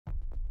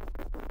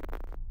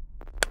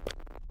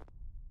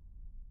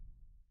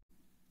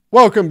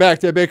Welcome back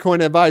to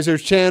Bitcoin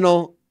Advisors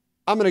channel.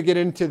 I'm going to get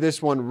into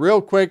this one real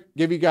quick,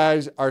 give you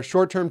guys our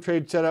short-term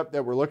trade setup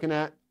that we're looking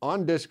at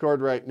on Discord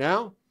right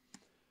now.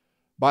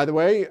 By the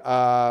way,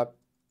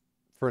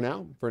 for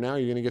now, you're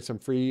going to get some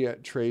free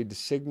trade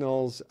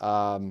signals.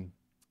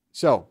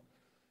 So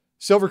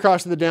silver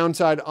cross to the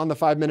downside on the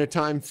 5-minute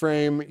time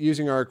frame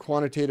using our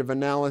quantitative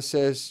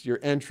analysis. Your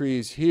entry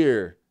is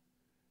here.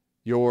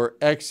 Your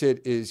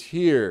exit is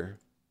here.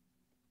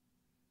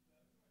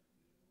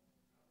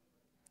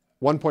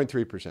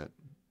 1.3%.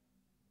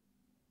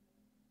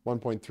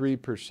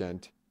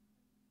 1.3%.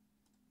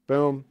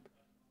 Boom.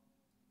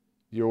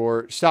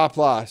 Your stop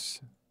loss,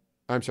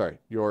 I'm sorry,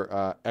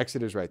 your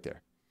exit is right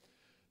there.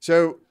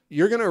 So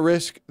you're going to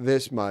risk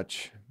this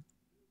much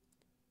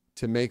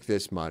to make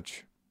this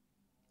much,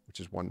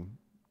 which is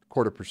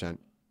 0.25%.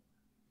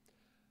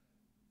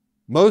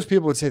 Most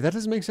people would say that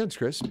doesn't make sense,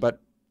 Chris,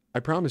 but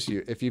I promise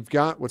you, if you've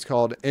got what's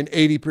called an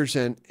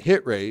 80%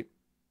 hit rate,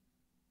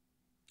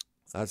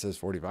 that says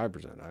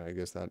 45%. I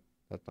guess that's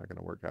not going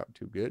to work out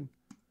too good.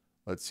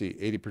 Let's see,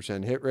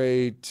 80% hit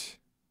rate.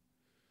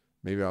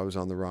 Maybe I was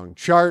on the wrong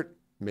chart.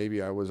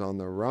 Maybe I was on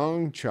the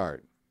wrong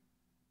chart,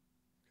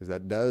 because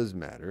that does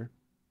matter.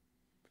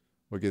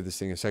 We'll give this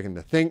thing a second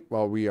to think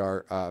while we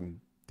are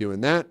doing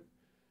that.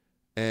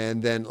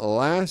 And then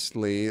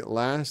lastly,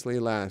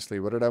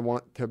 what did I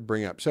want to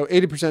bring up? So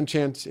 80%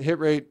 chance hit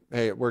rate.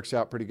 Hey, it works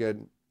out pretty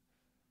good.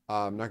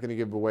 I'm not going to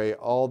give away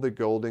all the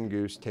golden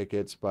goose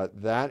tickets,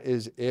 but that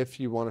is if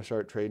you want to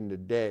start trading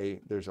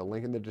today. There's a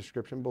link in the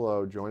description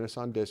below. Join us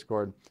on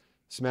Discord.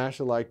 Smash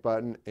the like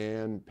button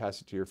and pass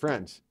it to your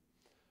friends.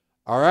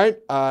 All right,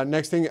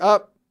 next thing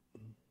up.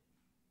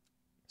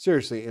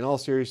 Seriously, in all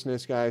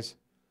seriousness, guys,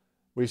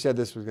 we said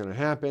this was going to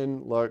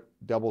happen. Look,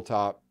 double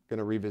top, going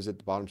to revisit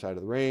the bottom side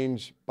of the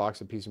range. Box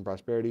of peace and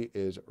prosperity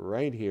is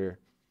right here.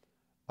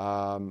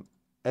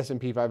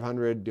 S&P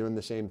 500 doing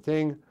the same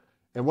thing.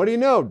 And what do you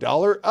know?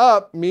 Dollar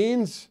up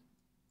means,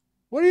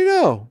 what do you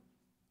know?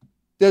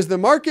 Does the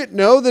market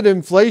know that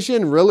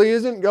inflation really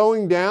isn't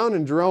going down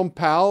and Jerome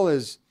Powell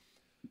is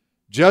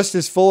just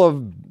as full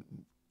of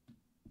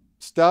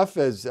stuff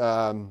as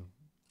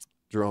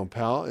Jerome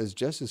Powell is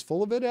just as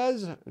full of it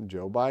as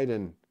Joe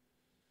Biden?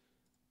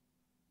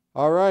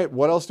 All right,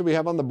 what else do we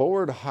have on the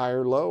board?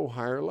 Higher, low,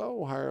 higher,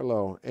 low, higher,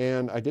 low.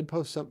 And I did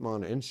post something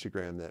on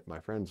Instagram that my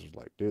friends was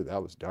like, dude,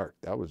 that was dark.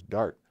 That was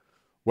dark.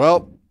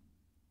 Well,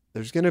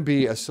 there's going to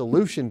be a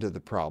solution to the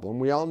problem.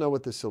 We all know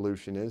what the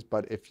solution is,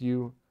 but if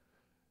you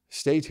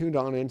stay tuned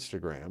on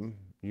Instagram,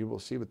 you will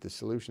see what the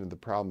solution to the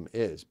problem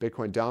is.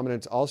 Bitcoin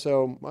dominance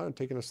also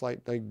taking a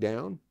slight leg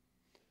down.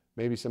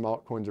 Maybe some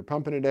altcoins are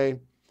pumping today.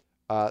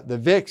 The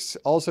VIX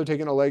also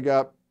taking a leg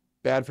up.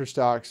 Bad for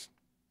stocks,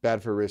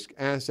 bad for risk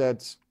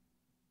assets.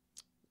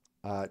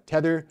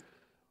 Tether,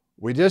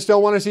 we just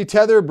don't want to see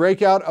Tether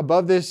break out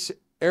above this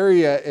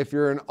area if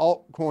you're an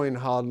altcoin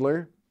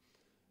hodler.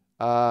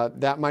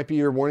 That might be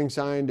your warning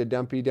sign to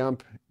dump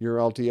your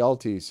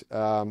alties.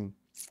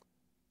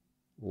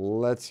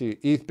 Let's see.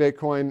 ETH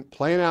Bitcoin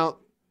playing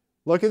out.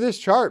 Look at this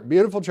chart.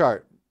 Beautiful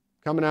chart.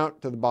 Coming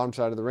out to the bottom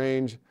side of the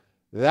range.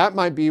 That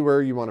might be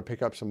where you want to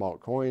pick up some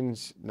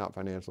altcoins. Not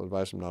financial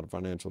advice. I'm not a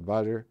financial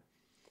advisor.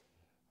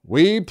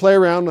 We play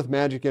around with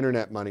magic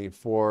internet money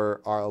for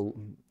our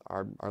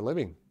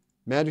living.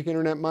 Magic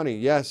internet money.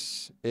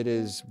 Yes, it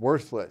is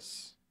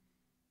worthless.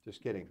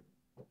 Just kidding.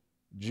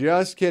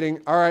 Just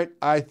kidding. All right,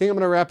 I think I'm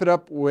going to wrap it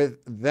up with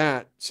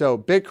that. So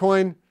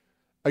Bitcoin,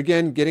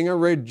 again, getting a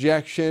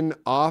rejection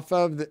off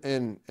of the,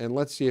 and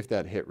let's see if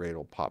that hit rate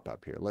will pop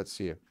up here. Let's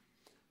see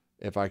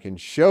if I can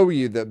show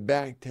you the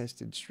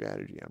back-tested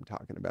strategy I'm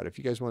talking about. If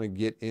you guys want to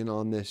get in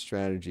on this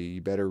strategy,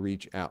 you better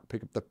reach out.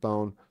 Pick up the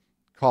phone,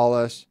 call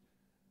us.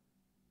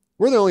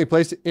 We're the only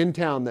place in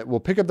town that will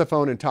pick up the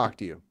phone and talk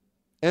to you.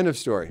 End of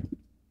story.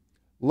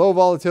 Low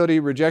volatility,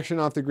 rejection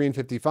off the green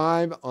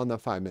 55 on the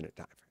 5-minute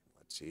time frame.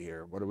 Let's see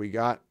here. What do we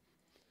got?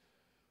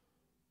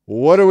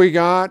 What do we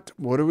got?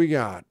 What do we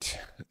got?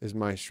 Is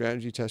my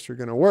strategy tester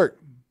going to work?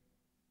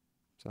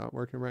 It's not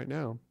working right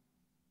now.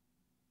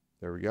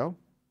 There we go.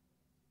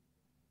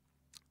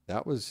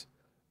 That was,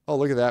 oh,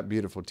 look at that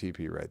beautiful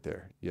TP right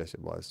there. Yes,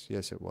 it was.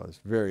 Yes, it was.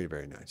 Very,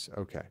 very nice.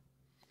 Okay.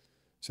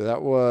 So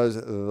that was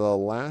the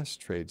last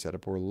trade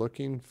setup. We're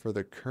looking for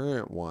the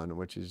current one,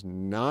 which is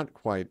not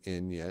quite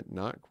in yet,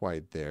 not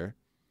quite there.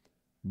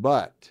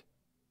 But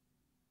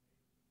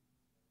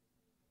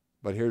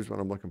here's what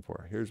I'm looking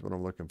for. Here's what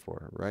I'm looking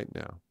for right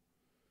now.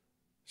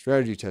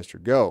 Strategy tester,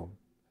 go.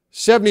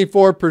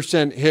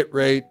 74% hit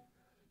rate.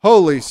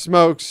 Holy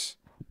smokes.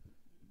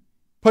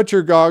 Put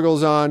your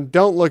goggles on.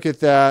 Don't look at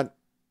that.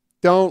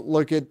 Don't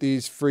look at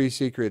these free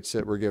secrets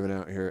that we're giving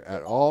out here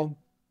at all.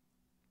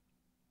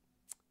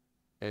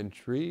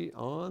 Entry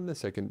on the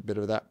second bit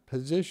of that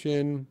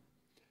position,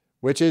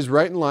 which is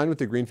right in line with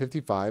the green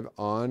 55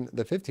 on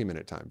the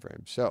 15-minute time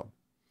frame. So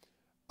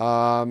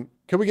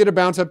can we get a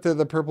bounce up to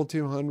the purple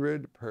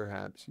 200?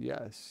 Perhaps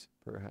yes.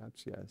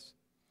 Perhaps yes.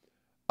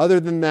 Other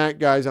than that,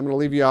 guys, I'm going to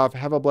leave you off.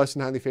 Have a blessed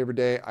and highly favored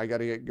day. I got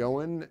to get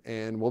going,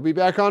 and we'll be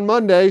back on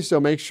Monday. So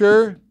make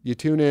sure you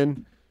tune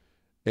in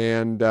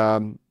And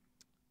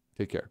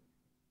take care.